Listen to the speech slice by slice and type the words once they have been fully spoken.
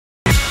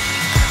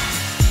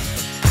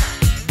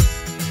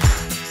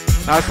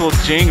Nice little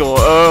jingle.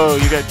 Oh,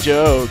 you got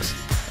jokes.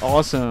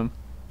 Awesome.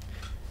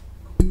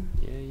 Yeah,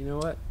 you know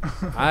what?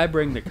 I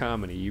bring the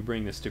comedy. You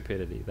bring the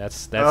stupidity.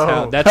 That's the deal.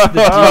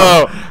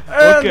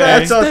 Oh, okay.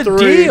 That's a the 3.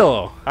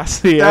 deal. I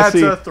see. That's I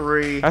see. a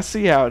 3. I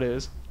see how it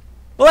is.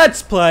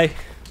 Let's play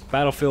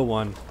Battlefield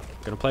 1.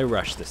 Gonna play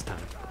Rush this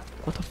time.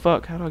 What the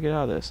fuck? How do I get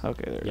out of this?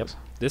 Okay, there it Yep. is.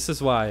 This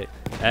is why,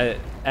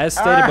 as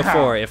stated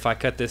before, if I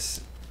cut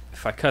this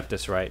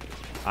right,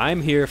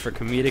 I'm here for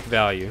comedic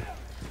value.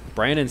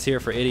 Brandon's here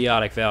for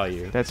idiotic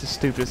value. That's the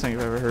stupidest thing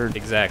I've ever heard.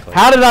 Exactly.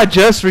 How did I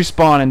just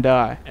respawn and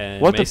die?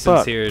 And What Mason's the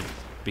fuck? here I'm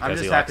because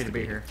just he happy likes to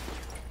be here.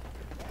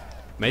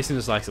 Mason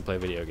just likes to play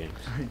video games.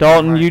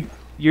 Dalton, Right.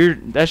 you're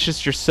that's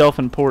just your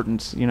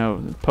self-importance, you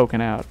know, poking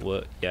out.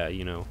 What? Yeah,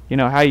 you know. You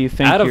know how you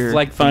think Out of, you're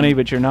like, funny, the-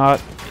 but you're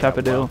not, type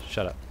of well, deal.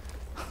 shut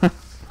up.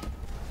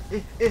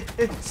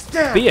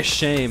 Stab. Be a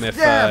shame if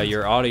Damn.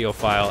 your audio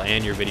file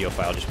and your video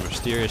file just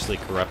mysteriously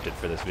corrupted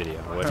for this video,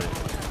 wouldn't it?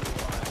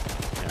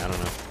 Yeah, I don't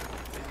know.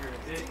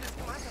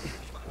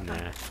 Nah.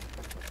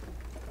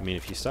 I mean,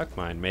 if you suck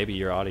mine, maybe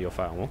your audio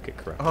file won't get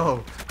corrupted.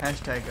 Oh,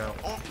 hashtag go.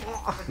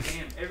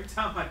 Damn, every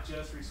time I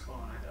just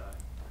respawn, I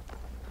die.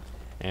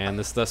 And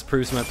this thus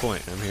proves my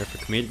point. I'm here for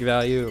comedic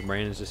value, and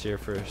Brandon's just here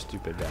for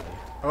stupid value.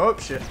 Oh,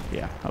 shit.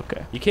 Yeah,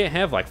 okay. You can't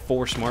have like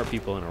 4 smart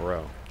people in a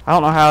row. I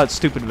don't know how it's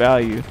stupid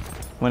value.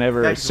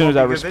 Whenever, Yeah, as 'cause soon it as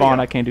I won't be a good respawn,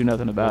 video. I can't do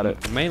nothing about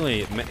it.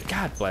 Mainly,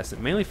 God bless it,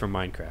 mainly for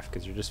Minecraft,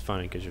 because you're just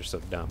funny because you're so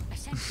dumb.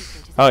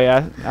 Oh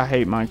yeah, I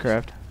hate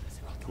Minecraft.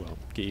 Well,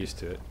 get used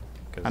to it.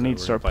 'Cause, I need we're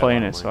to start gonna play a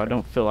playing lot it of so I Minecraft.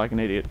 don't feel like an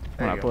idiot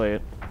when There I you play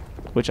it,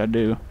 which I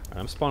do.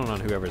 I'm spawning on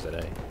whoever's at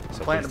A.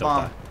 So Plant please the don't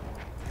bomb. die.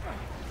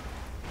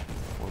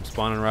 Well, I'm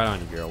spawning right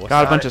on you, girl. What's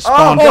Got a up? bunch of Oh,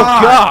 spawn,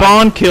 God.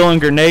 spawn killing,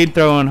 grenade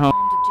throwing home.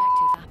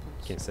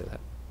 Can't say that.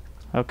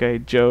 Okay,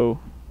 Joe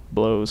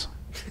blows.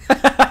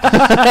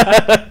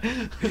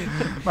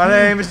 My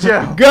name is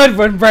Joe. Good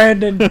one,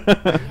 Brandon.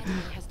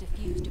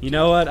 You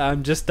know what?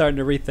 I'm just starting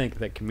to rethink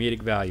that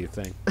comedic value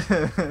thing.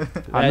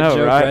 That I know,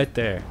 joke right?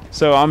 there.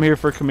 So I'm here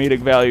for comedic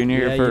value, and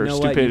you're Yeah, here for you know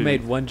what? stupidity. You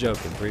made 1 joke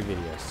in 3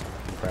 videos.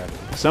 I'm proud of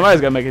you.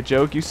 Somebody's gotta make a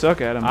joke. You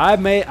suck at them.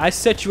 I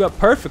set you up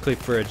perfectly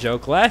for a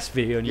joke last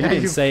video, and you Yeah,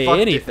 didn't you say fucked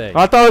it. anything.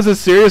 I thought it was a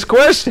serious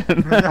question.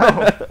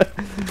 No.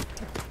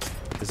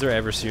 Is there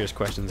ever serious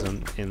questions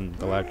in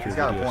the Loud Crew He's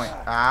got a videos? point.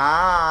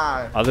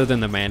 Ah. Other than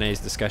the mayonnaise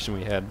discussion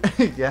we had.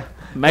 Yeah.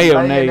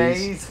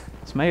 Mayonnaise.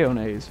 It's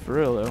mayonnaise, for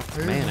real though.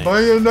 Mayonnaise.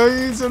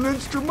 Mayonnaise an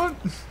instrument.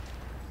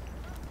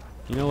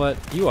 You know what?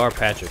 You are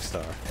Patrick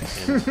Star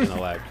in the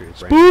Loud Crew.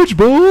 Brandon.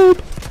 SpongeBob!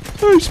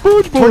 Hey,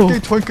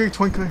 SpongeBob! Twinkle, twinkle,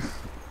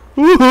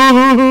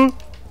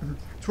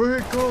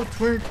 twinkle,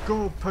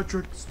 twinkle,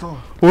 Patrick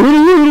Star.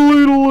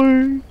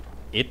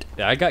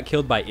 I got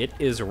killed by It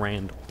Is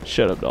Randall.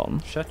 Shut up,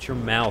 Dalton. Shut your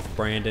mouth,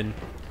 Brandon.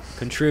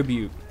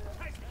 Contribute.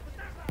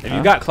 Have Huh?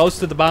 you got close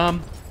to the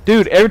bomb?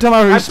 Dude, every time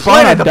I respawn, I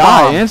planted the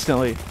die bomb.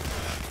 instantly.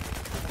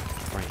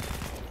 Brandon.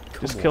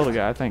 Just Come killed a on.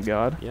 guy, thank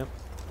God. Yep.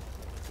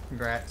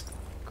 Congrats.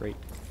 Great.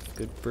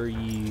 Good for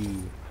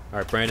you.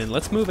 Alright, Brandon,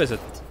 let's move as a...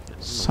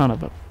 Son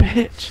of a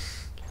bitch.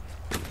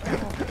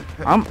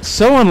 I'm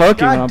so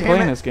unlucky when God I'm damn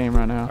playing it. this game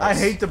right now. I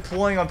hate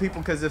deploying on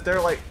people because if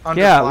they're like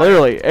under Yeah, fire,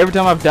 literally. Every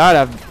time I've died,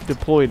 I've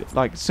deployed.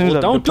 Like, as soon as Well,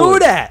 I've don't deployed.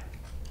 do that!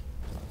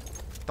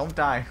 don't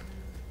die.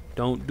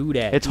 Don't do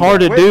that. It's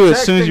hard to Quit do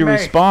as soon as you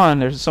texting me. respawn.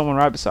 There's someone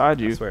right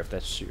beside I you. swear if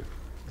that's you.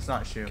 It's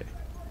not shoot. Okay.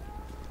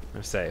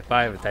 I'm say if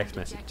I have a text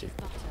message to you.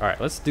 Alright,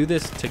 let's do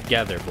this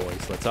together,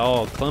 boys. Let's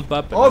all clump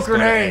up and Oh, let's go to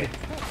grenade!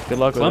 A. Good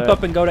luck Clump with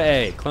up that. and go to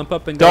A. Clump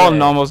up and go Dalton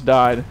to A. almost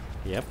died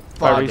Yep.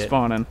 by Fuck it.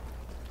 respawning.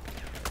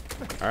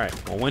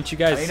 Alright, well once you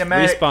guys I need a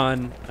medic.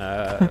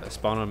 respawn,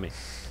 spawn on me.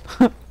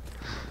 I was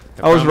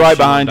promise right you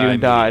behind you won't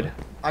and die died.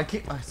 I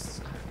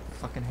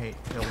fucking hate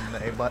holding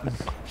the A button.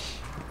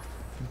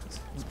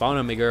 Spawn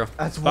on me, girl.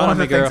 That's Spawn one on of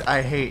the me, girl. things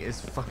I hate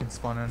is fucking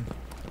spawning.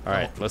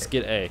 Alright, let's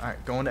get A.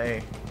 Alright, going to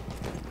A.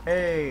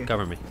 Hey,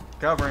 Cover me.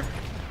 covering.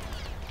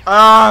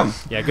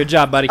 Yeah, good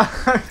job, buddy.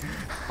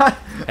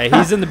 Hey,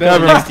 he's in the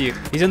building Cover me. next to you.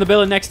 He's in the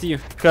building next to you.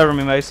 Cover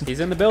me, Mason. He's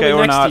in the building Okay,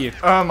 or next not. to you.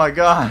 Oh my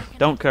god.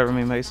 Don't cover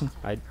me, Mason.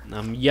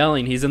 I'm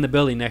yelling. He's in the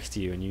building next to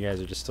you, and you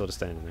guys are just still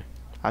standing there.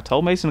 I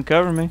told Mason to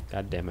cover me.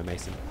 God damn it,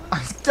 Mason. I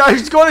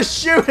was going to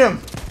shoot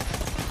him.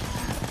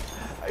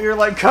 You're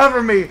like,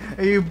 cover me,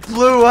 and you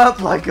blew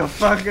up like a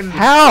fucking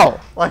How?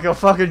 like a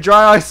fucking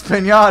dry ice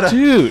pinata.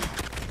 Dude,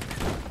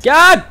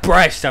 God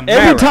bless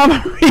America. every time I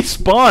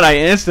respawn, I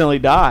instantly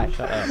die.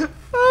 Shut up.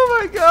 Oh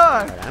my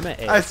god. Alright, I'm at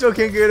A. I still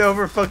can't get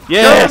over fucking.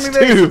 Yes, cover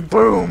me, Mason. dude.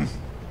 Boom.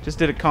 Just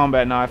did a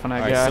combat knife on that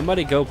Alright, guy.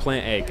 somebody go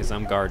plant A, because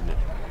I'm guarding it.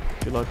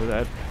 Good luck with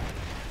that.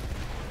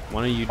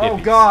 One of you Oh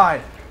dippies.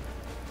 god.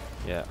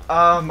 Yeah.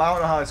 I don't know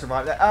how I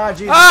survived that. Ah,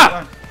 Jesus.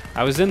 Ah!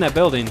 I was in that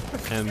building,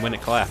 and when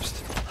it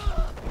collapsed.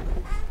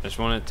 I just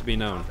want it to be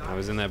known. I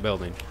was in that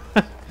building.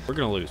 We're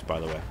going to lose, by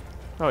the way.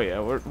 Oh yeah,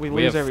 we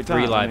We lose have every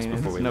 3 time. lives I mean,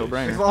 before it's we no lose.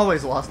 brainer. We've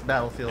always lost the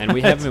battlefield. And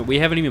we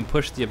haven't even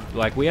pushed the,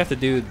 like, we have to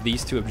do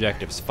these 2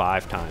 objectives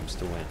 5 times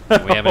to win.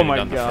 And we haven't Oh even my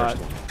done God.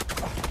 the first one.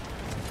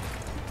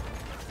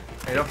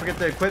 Hey, don't forget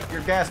to equip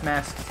your gas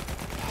masks.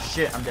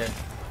 Shit, I'm dead.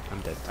 I'm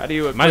dead. How do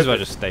you Might as well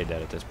equip it? just stay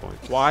dead at this point.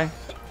 Why?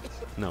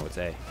 No, it's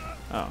A.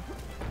 Oh.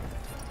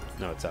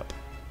 No, it's up.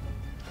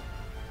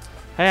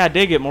 Hey, I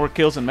did get more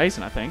kills than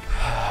Mason, I think.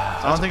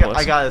 I don't think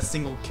I got a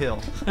single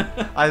kill.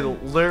 I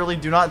literally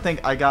do not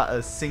think I got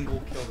a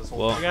single kill this whole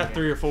Well, time. I got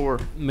 3 or 4.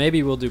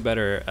 Maybe we'll do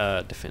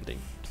better defending.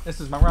 This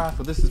is my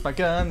rifle, this is my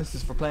gun, this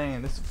is for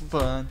playing, this is for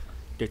fun.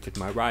 This is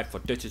my rifle,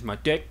 this is my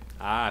dick.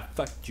 I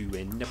fucked you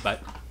in the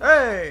butt.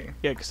 Hey!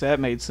 Yeah, because that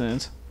made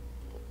sense.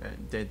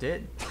 It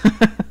did.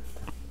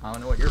 I don't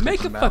know what you're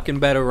Make a about. fucking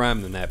better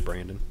rhyme than that,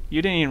 Brandon.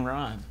 You didn't even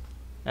rhyme.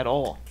 At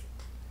all.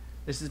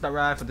 This is my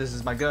rifle, this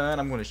is my gun,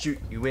 I'm gonna shoot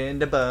you in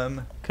the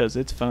bum. Because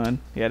it's fun.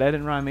 Yeah, that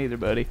didn't rhyme either,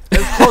 buddy.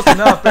 It's close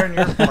enough, better than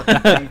your fucking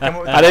thing. Come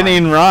with the I didn't rhyme.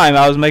 even rhyme.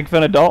 I was making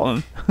fun of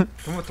Dalton.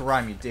 Come with the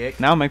rhyme, you dick.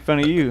 Now I'll make fun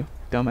of you,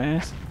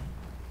 dumbass.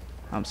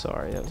 I'm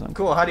sorry. That was uncool.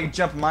 Cool, how do you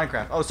jump in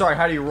Minecraft? Oh, sorry,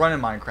 how do you run in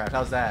Minecraft?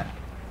 How's that?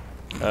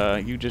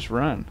 You just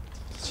run.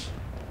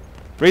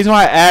 The reason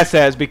why I asked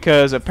that is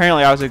because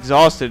apparently I was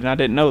exhausted and I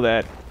didn't know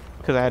that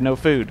because I had no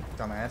food.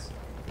 Dumbass.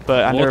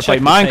 But I We'll never check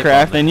played the tape on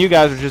Minecraft, that. and you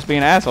guys were just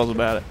being assholes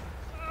about it.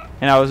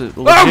 And I was Oh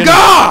legitimate-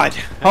 God!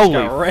 Holy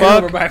I got ran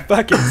fuck! over by a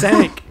fucking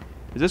tank.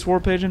 Is this War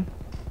Pigeon?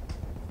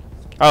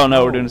 Oh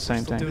no, we're doing the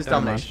same Still thing. doing Never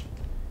mind. domination.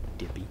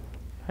 Dippy.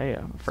 Hey,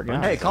 I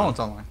forgot. Hey, Collin's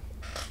online.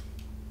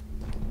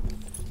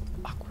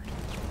 Awkward.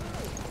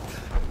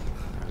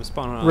 I'm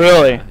spawning on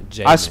Really?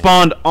 J I man.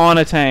 spawned on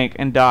a tank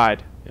and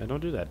died. Yeah, don't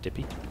do that,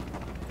 Dippy.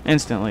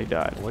 Instantly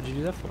died. What'd you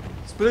do that for?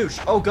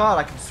 Sploosh. Oh god,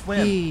 I can swim.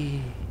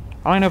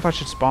 I don't even know if I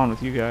should spawn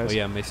with you guys. Oh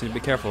yeah, Mason, be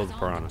careful of the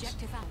piranhas.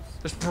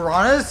 There's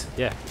piranhas?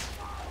 Yeah.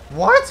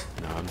 What?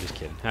 No, I'm just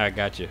kidding. I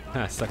got you.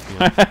 Sucked me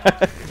off.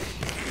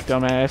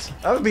 Dumbass.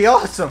 That would be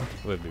awesome.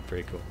 Would be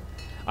pretty cool.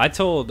 I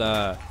told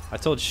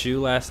Shu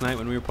last night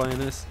when we were playing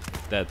this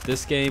that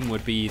this game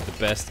would be the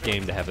best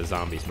game to have a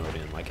zombies mode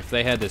in. Like if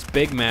they had this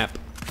big map,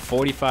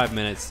 45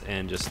 minutes,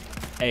 and just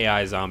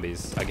AI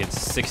zombies against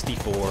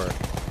 64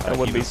 That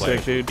would human be sick,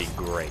 players dude. would be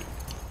great.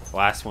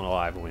 Last one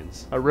alive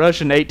wins. A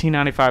Russian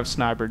 1895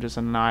 sniper just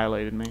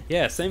annihilated me.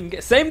 Yeah, same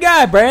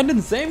guy,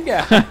 Brandon, same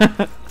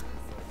guy.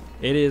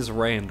 It is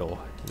Randall.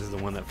 This is the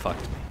one that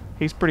fucked me.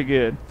 He's pretty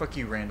good. Fuck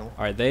you, Randall.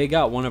 All right, they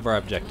got one of our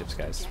objectives,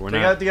 guys. We're They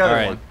not. got the other all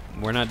right,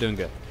 one. We're not doing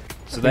good.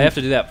 So they have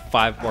to do that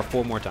 5 or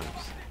 4 more times,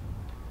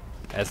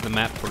 as the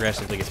map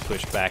progressively gets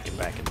pushed back and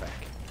back and back.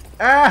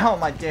 Ow,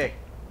 my dick.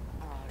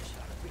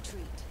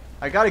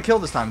 I got a kill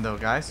this time, though,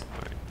 guys. All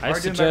right.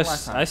 Already doing better than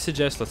last time. I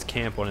suggest let's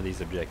camp one of these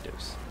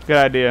objectives. Good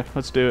idea.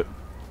 Let's do it.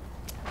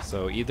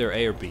 So either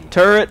A or B.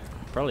 Turret.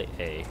 Probably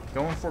A.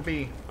 Going for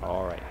B.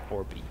 All right,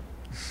 or B.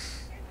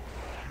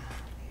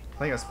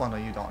 I think I spawned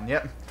on you, Dalton.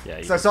 Yep. Yeah.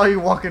 You So I saw you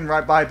walking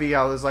right by B.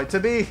 I was like, to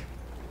B.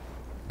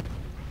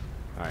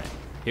 All right,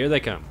 here they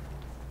come.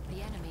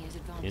 The enemy is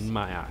advancing. In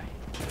my eye.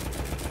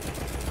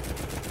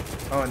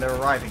 Oh, and they're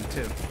arriving,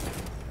 too.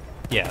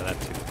 Yeah, that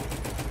too.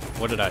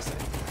 What did I say?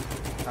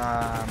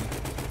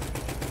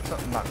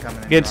 Something about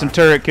coming in. Get some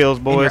turret kills,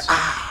 boys.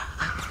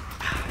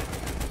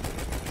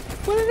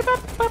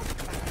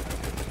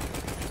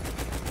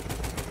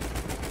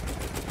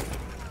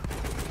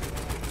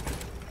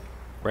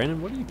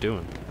 Brandon, what are you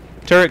doing?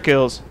 Turret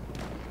kills.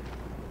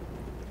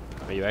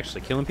 Are you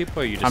actually killing people,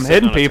 or are you just I'm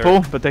sitting hitting on a people,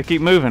 turret? but they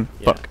keep moving.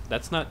 Yeah, Fuck.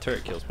 that's not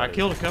turret kills. I buddy.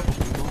 killed a couple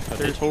people. Oh,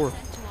 3 or did 4.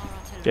 Sent to our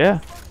artillery. Yeah,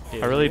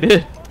 Yeah, I really you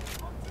did.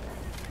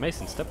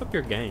 Mason, step up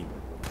your game.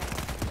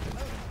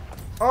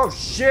 Oh,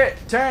 shit.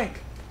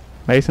 Tank.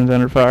 Mason's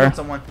under fire. Got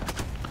someone.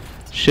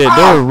 Shit, Ah!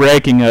 they're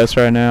wrecking us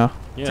right now.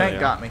 Yeah, Tank they are.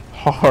 got me.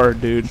 Hard,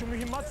 dude.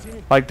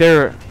 Like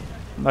they're,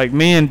 like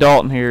me and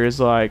Dalton here is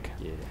like,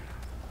 Yeah.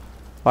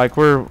 like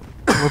we're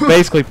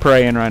basically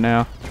praying right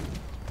now.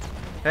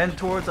 Heading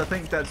towards, I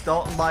think that's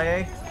Dalton by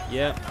A.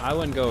 Yeah, I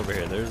wouldn't go over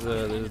here. There's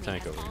a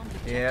tank over here.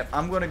 Yeah,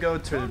 I'm gonna go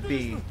to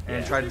B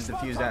and try to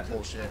defuse that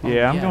bullshit.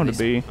 Yeah, I'm going to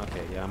these- B.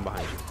 Okay, yeah, I'm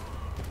behind you.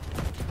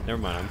 Never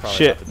mind, I'm probably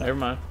Shit, about to die. never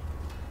mind.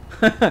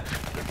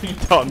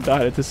 Dalton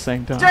died at the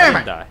same time. Damn I it!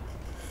 didn't die.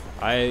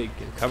 I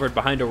covered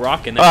behind a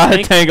rock and that Ah, the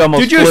tank. tank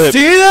almost Did you flipped.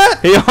 see that?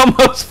 He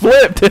almost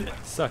flipped.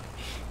 Suck.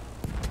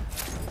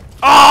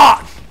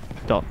 Ah!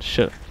 Dalton,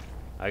 shit.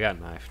 I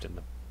got knifed in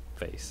the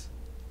face.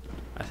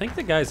 I think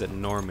the guys at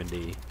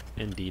Normandy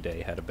in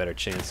D-Day had a better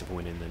chance of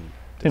winning than.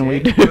 Than we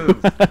Dick do.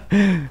 move.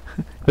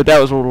 But that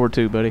was World War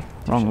II, buddy.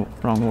 Wrong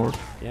war.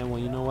 Yeah, well,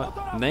 you know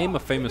what? Name a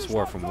famous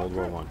war from World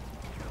War One.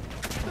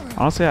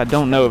 Honestly, I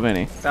don't know of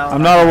any. Battle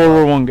I'm not a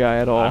World War I guy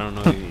at all. I don't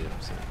know you either.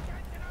 So.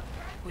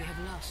 We have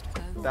lost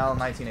Go. Battle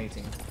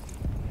 1918.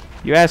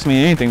 You ask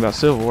me anything about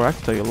Civil War, I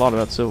can tell you a lot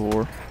about Civil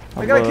War.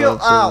 I got killed.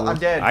 love Civil Ow, War. I'm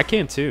dead. I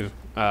can too.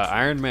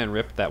 Iron Man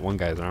ripped that one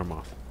guy's arm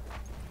off.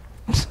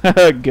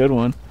 Good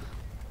one.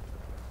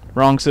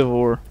 Wrong Civil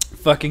War.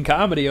 Fucking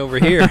comedy over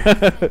here. New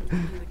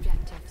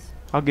objectives.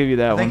 I'll give you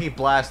that I think one. he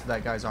blasted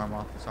that guy's arm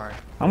off. Sorry.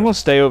 I'm gonna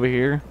stay over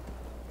here.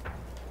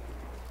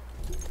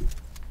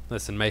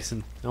 Listen,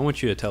 Mason, I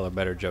want you to tell a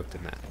better joke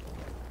than that.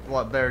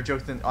 What, better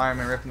joke than Iron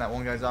Man ripping that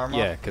one guy's arm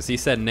Yeah, off? because he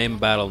said name a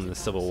battle in the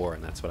Civil War,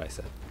 and that's what I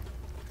said.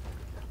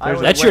 I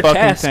would've That's your went-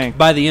 fucking task tank.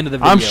 by the end of the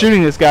video. I'm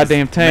shooting this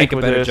goddamn tank Make a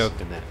with better this. joke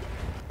than that.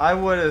 I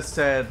would have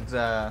said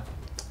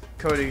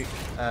Cody,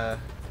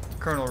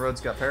 Colonel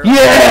Rhodes got paralyzed.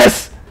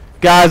 Yes!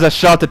 Guys, I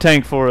shot the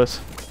tank for us.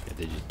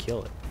 Did you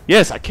kill it?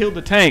 Yes, I killed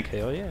the tank.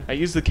 Hell yeah. I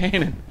used the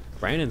cannon.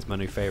 Brandon's my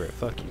new favorite.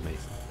 Fuck you,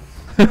 Mason.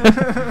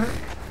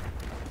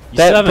 You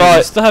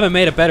That still haven't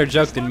made a better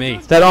joke than me.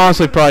 That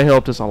honestly probably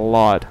helped us a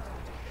lot.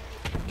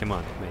 Come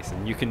on,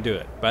 Mason. You can do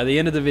it. By the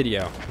end of the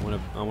video,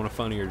 I want a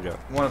funnier joke.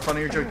 Want a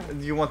funnier joke?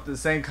 Do you want the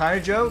same kind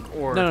of joke,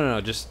 or No.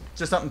 Just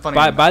something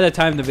funny? by the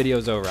time the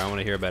video's over, I want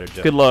to hear a better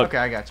joke. Good luck. Okay,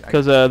 I got you.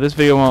 Because this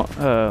video won't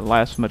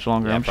last much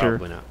longer, Yeah, I'm sure.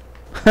 probably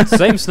not.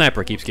 Same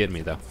sniper keeps getting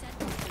me though.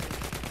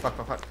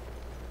 Fuck.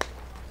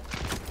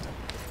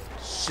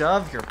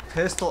 Shove your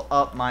pistol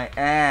up my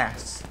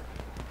ass.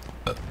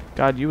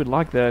 God, you would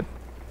like that.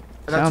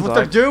 That's Sounds what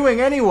like. they're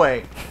doing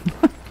anyway.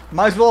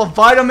 Might as well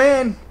invite them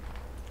in.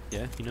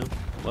 Yeah, you know.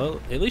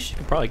 Well, at least you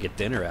can probably get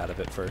dinner out of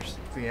it first.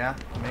 Yeah,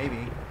 maybe.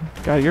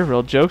 God, you're a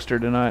real jokester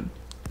tonight.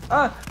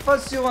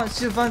 First you want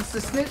the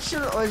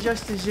snitcher or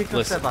just the jig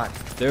Listen,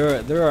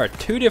 there are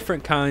two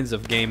different kinds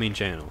of gaming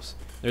channels.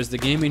 There's the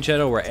gaming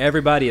channel where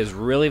everybody is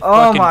really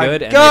fucking my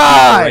good and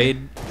God! they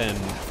can raid and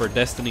for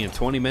Destiny in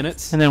 20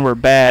 minutes. And then we're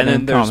bad. And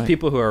then there's comment.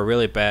 people who are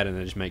really bad and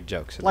they just make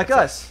jokes. And Like that's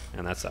us.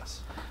 And that's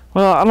us.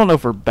 Well, I don't know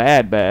if we're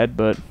bad,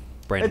 but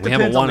Brandon, It we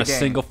haven't depends on won the a game.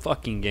 single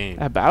fucking game.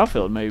 at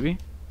Battlefield maybe.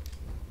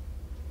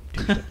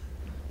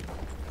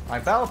 My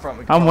Battlefront.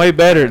 We can I'm probably way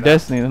better figure at it out.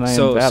 Destiny than I am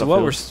at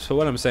Battlefield. So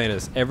what I'm saying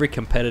is every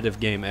competitive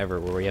game ever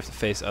where we have to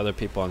face other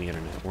people on the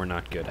internet, we're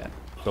not good at.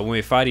 But when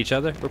we fight each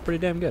other, we're pretty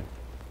damn good.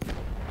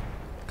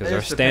 Because It our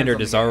just depends standard on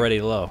the is game.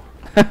 already low.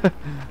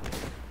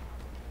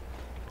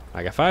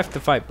 Like if I have to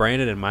fight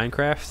Brandon in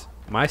Minecraft,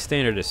 my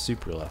standard is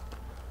super low.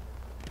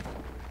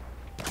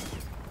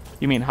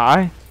 You mean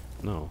high?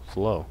 No, it's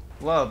low.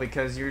 Low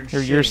because you're. Or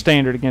your shitty.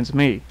 standard against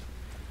me?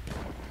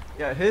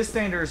 Yeah, his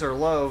standards are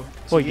low.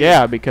 to Well, you.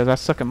 yeah, because I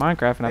suck at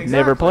Minecraft and I've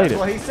never Exactly, played that's it.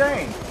 what he's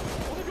saying.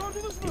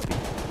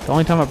 The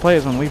only time I play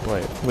is when we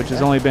play it, which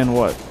has only been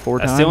what, 4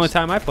 That's times? the only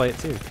time I play it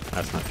too.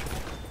 That's not true.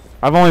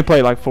 I've only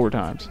played like 4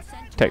 times,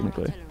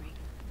 technically.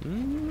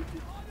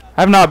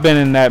 I've not been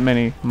in that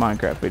many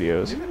Minecraft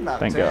videos. You've been about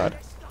Thank 10. God.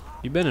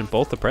 You've been in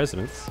both the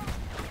presidents.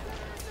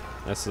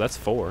 That's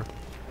 4.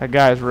 That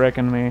guy's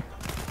wrecking me.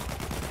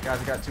 Guys,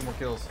 I got 2 more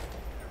kills.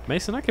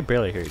 Mason, I could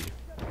barely hear you.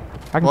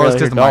 I can Well, it's barely hear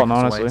 'cause the Dalton, mic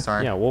is away, honestly.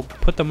 Sorry. Yeah, well,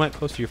 put the mic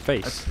close to your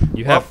face.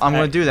 You Well, have I'm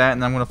gonna do that,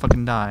 and I'm gonna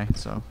fucking die.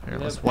 So here,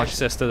 you let's have watch.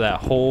 access to that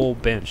whole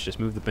bench. Just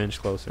move the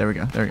bench closer. There we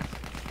go. There we go.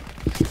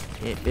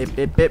 Bip, bip,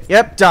 bip, bip.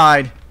 Yep,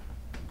 died.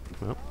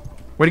 Well.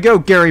 Where'd he go,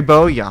 Gary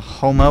Bo? Ya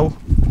homo.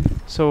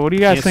 So what do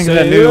you guys Yes, think of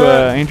that new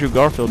sir. Andrew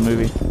Garfield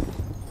movie?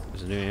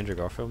 There's a new Andrew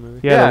Garfield movie.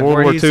 Yeah, Yeah, the World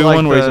where War he's II like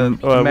one where he's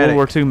the a World medic.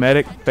 War II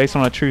medic, based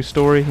on a true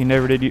story. He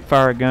never did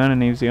fire a gun,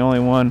 and he was the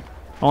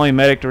only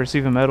medic to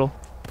receive a medal.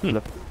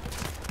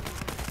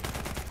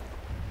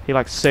 He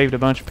like saved a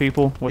bunch of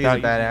people He's without a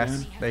using a badass,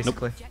 gun.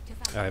 basically.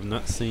 I have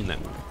not seen that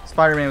one.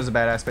 Spider-Man was a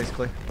badass,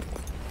 basically.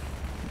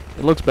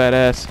 It looks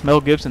badass. Mel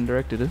Gibson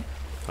directed it,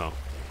 Oh,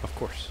 of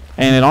course.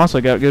 and it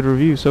also got good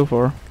reviews so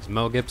far. 'Cause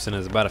Mel Gibson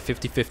is about a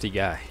 50-50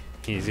 guy.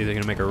 He's either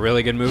going to make a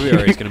really good movie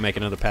or he's going to make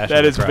another Passion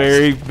That of is the Christ.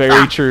 very,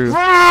 very true.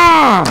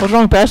 What's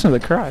wrong with Passion of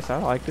the Christ? I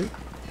liked it.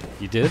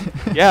 You did?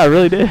 Yeah, I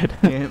really did.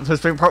 Yeah, his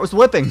favorite part was the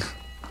whipping.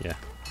 Yeah.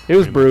 It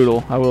was Pretty much.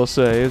 brutal, I will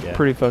say. It was Yeah.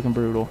 pretty fucking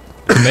brutal.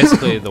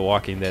 Basically, the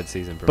Walking Dead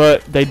season.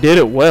 But they did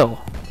it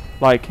well.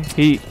 Like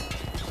he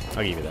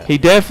I'll give you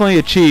that. definitely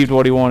achieved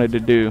what he wanted to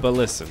do. But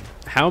listen,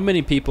 how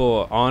many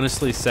people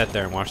honestly sat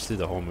there and watched through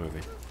the whole movie?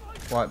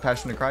 What,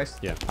 Passion of Christ?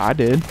 Yeah, I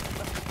did.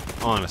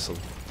 honestly.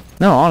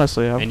 No,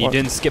 honestly, I've And you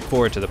didn't skip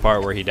forward to the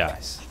part where he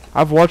dies.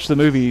 I've watched the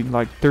movie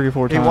like 3 or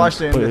 4 He times.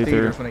 watched it in the completely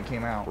theaters through. when it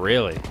came out.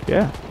 Really?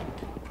 Yeah.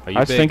 Are you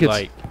I just big, think it's.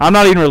 like... I'm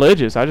not even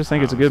religious. I just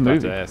think it's a I good was about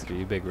movie. to ask, are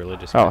you big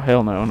religious? Oh guy?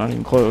 hell no, not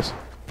even close.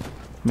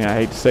 I mean, I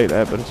hate to say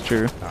that, but it's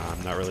true.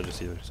 I'm not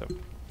religious either, so...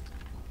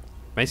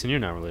 Mason, you're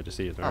not religious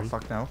either, Oh, are you?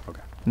 fuck no.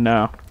 Okay.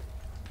 No.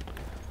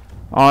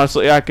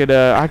 Honestly, I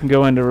can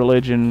go into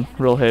religion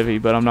real heavy,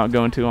 but I'm not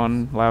going to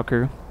on Lao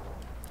Crew.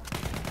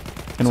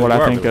 And So what you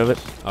I are think of it.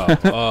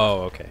 religious.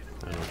 Oh, okay.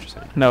 I know what you're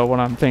saying. No, what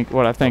I think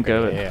Okay,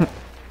 of it. yeah, yeah.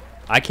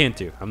 I can't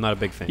do. I'm not a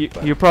big fan. you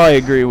but you probably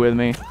agree with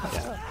me.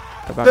 Yeah.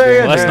 About Stay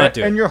doing in let's that. there, not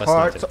do it. and your Let's not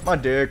heart, do it. suck my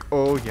dick.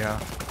 Oh yeah.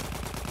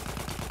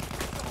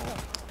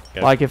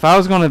 Okay. Like if I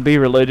was gonna be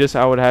religious,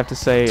 I would have to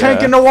say,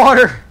 Tank in the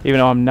water. even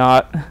though I'm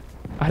not,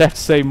 I'd have to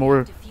say more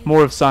of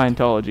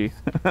Scientology.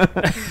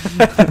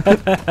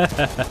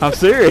 I'm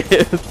serious.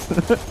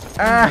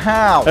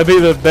 Ow. That'd be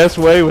the best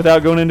way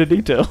without going into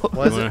detail.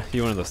 Was it?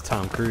 You're one of those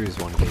Tom Cruise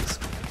wannabes.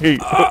 Hey.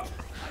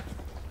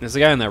 There's a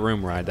guy in that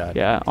room where I died.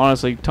 Yeah,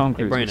 honestly, Tom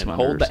Hey, Cruise. Brandon,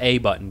 hold the A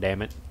button,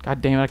 damn it. God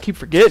damn it! I keep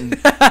forgetting.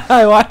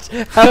 I watched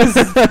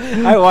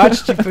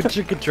you put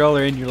your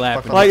controller in your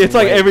lap. and Like just it's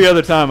like wait. every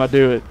other time I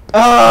do it.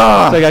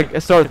 Ah. It's like I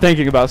start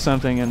thinking about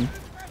something and.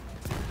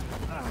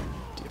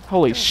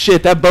 Holy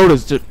shit! That boat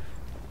is just.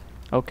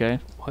 Okay.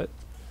 What?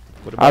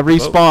 What I about the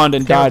boat? respawned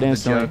and died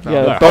with the instantly. joke, Yeah,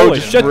 though. the Like, boat holy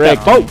just shit, that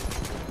wrecked boat.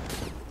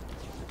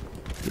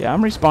 me. Yeah,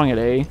 I'm respawning at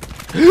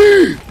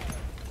A.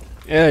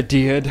 Yeah,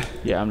 dude.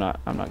 Yeah, I'm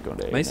not going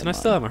to A. Mason, never I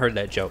still mind. haven't heard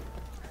that joke.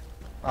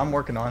 I'm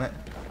working on it.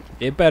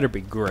 It better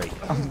be great.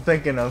 I'm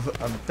thinking of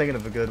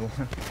a good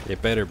one.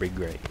 It better be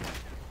great.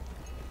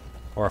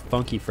 Or a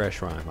funky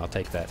fresh rhyme. I'll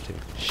take that too.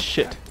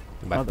 Shit.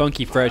 And by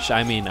funky fresh,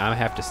 I mean I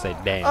have to say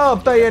damn. Oh, You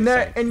gotta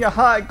bayonet say- in your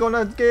heart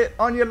gonna get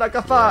on you like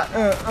a fart.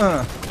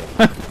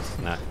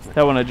 Not,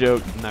 That one a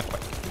joke, not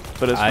quite.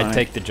 but it's I funny.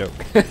 take the joke.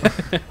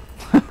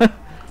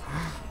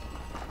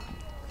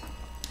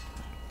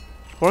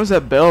 What was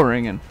that bell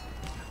ringing?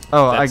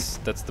 Oh,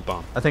 That's the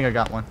bomb. I think I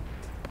got one.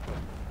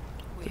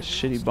 We The have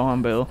shitty lost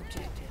bomb bell.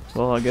 objectives.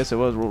 Well, I guess it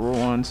was World War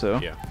One, so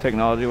Yeah.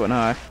 technology went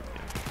high.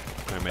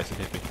 Alright, Mason,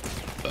 hit me.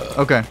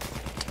 Okay.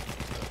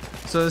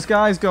 So this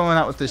guy's going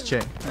out with this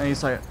chick, and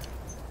he's like,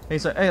 hey,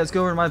 let's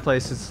go over to my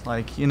place. It's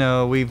like, you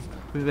know, we've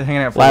been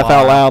hanging out for a Laugh while.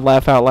 out loud,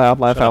 laugh out loud,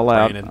 laugh Shut out up,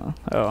 loud. Brandon.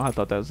 Oh, I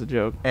thought that was a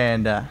joke.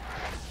 And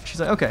she's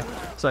like, okay.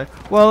 It's like,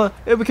 well,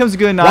 it becomes a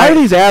good night. Why do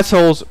these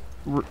assholes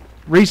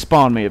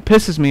respawn me? It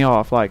pisses me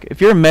off. Like, if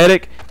you're a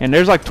medic and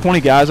there's like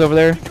 20 guys over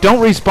there, don't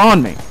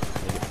respawn me.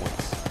 Negative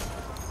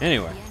points.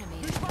 Anyway.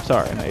 The enemy is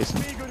Sorry,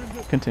 Mason.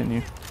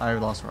 Continue. I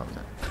lost where I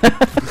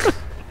was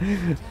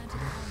at.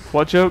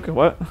 What joke?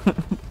 What?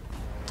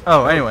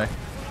 Oh, anyway.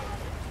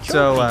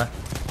 So,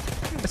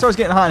 it starts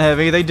getting hot and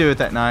heavy. They do it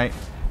that night.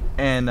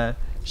 And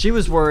she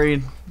was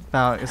worried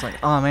about, it's like,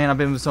 oh man, I've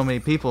been with so many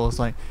people. It's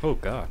like, Oh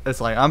God.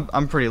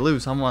 I'm pretty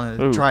loose. I want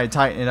to Ooh. try to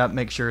tighten it up,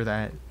 make sure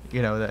that,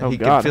 you know, that Oh he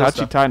can God, feel how'd you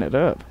stuff. tighten it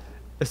up?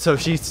 So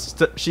she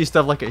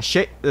stuffed like a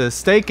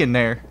steak in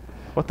there.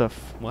 What the?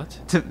 What?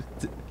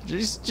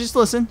 Just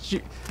listen.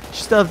 She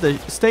stuffed the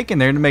steak in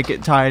there to make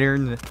it tighter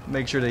and to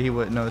make sure that he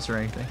wouldn't notice or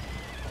anything.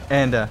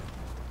 And I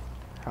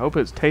hope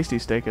it's tasty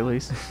steak at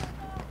least.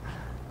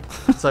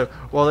 so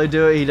while they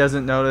do it, he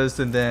doesn't notice,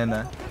 and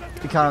then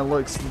he kind of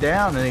looks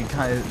down and he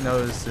kind of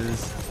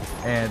notices.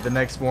 And the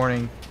next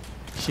morning,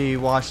 she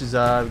washes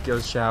up,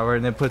 goes shower,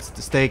 and then puts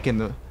the steak in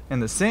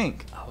the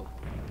sink. Oh,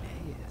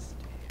 yes.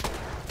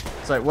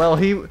 It's like, well,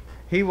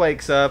 he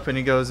wakes up and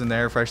he goes in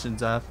there,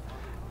 freshens up,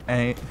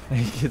 and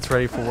he gets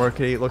ready for work.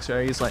 And he looks at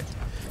her, he's like,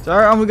 so, all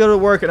right, I'm gonna go to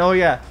work. And oh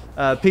yeah,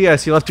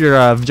 P.S. You left your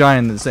vagina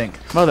in the sink.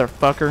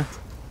 Motherfucker.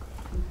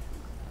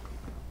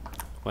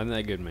 Wasn't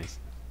that good,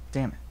 Mason?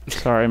 Damn it.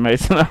 Sorry,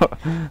 Mason. All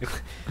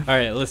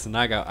right, listen.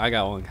 I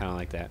got one kind of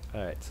like that.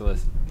 All right, so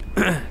listen.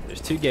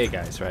 There's two gay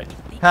guys, right?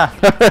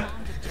 Ha.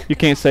 You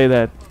can't say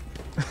that.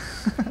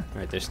 All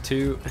right, there's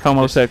two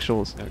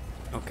Homosexuals.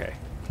 Okay.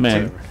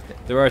 Men. Whatever.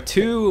 There are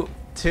two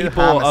Two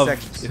people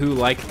homosexuals. who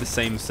like the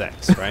same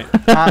sex, right?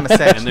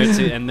 Homosexuals.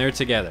 and they're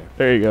together.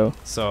 There you go.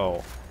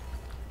 So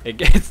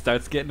it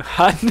starts getting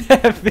hot and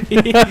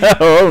heavy.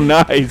 Oh,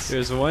 nice.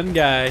 There's one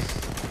guy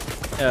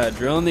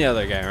drilling the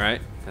other guy,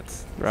 right?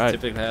 That's Right.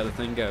 typically how the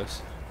thing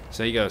goes.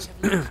 So he goes,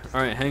 all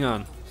right, hang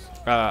on.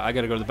 I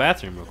got to go to the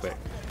bathroom real quick.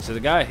 So the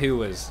guy who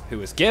was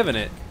giving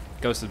it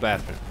goes to the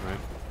bathroom, right?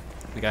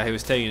 The guy who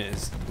was taking it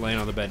is laying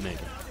on the bed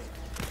naked.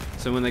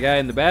 So when the guy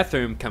in the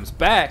bathroom comes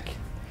back,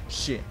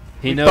 Shit.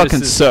 he You notices.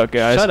 fucking suck,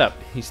 guys. Shut up.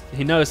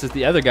 He notices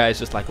the other guy is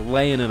just like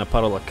laying in a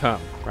puddle of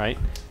cum, right?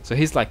 So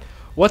he's like,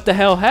 "What the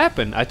hell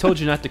happened? I told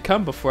you not to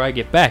come before I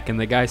get back." And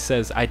the guy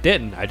says, "I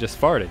didn't. I just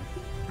farted."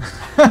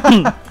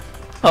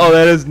 Oh,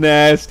 that is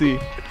nasty.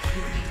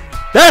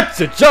 That's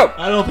a joke.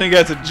 I don't think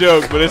that's a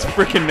joke, but it's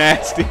freaking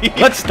nasty.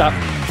 Let's stop.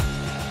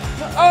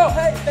 Oh,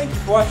 hey, thank you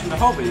for watching the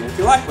whole video. If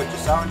you like what you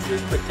saw, ensure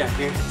to click down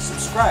here and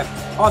subscribe.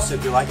 Also,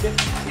 if you like it,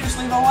 you just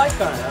leave a like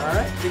on it,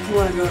 alright? If you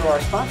want to go to our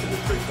sponsor,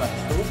 it's pretty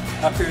fucking cool.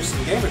 Up here is some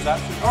gamers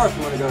option. Or if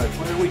you want to go to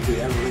Twitter, we do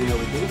every video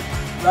we do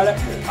right up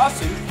here.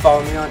 Also, you can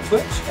follow me on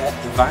Twitch at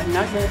Divine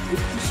Nightmare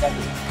 57.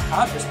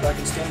 I'll just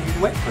fucking stand here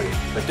and wait for you.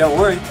 But don't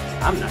worry,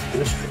 I'm not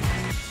gonna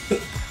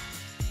stream.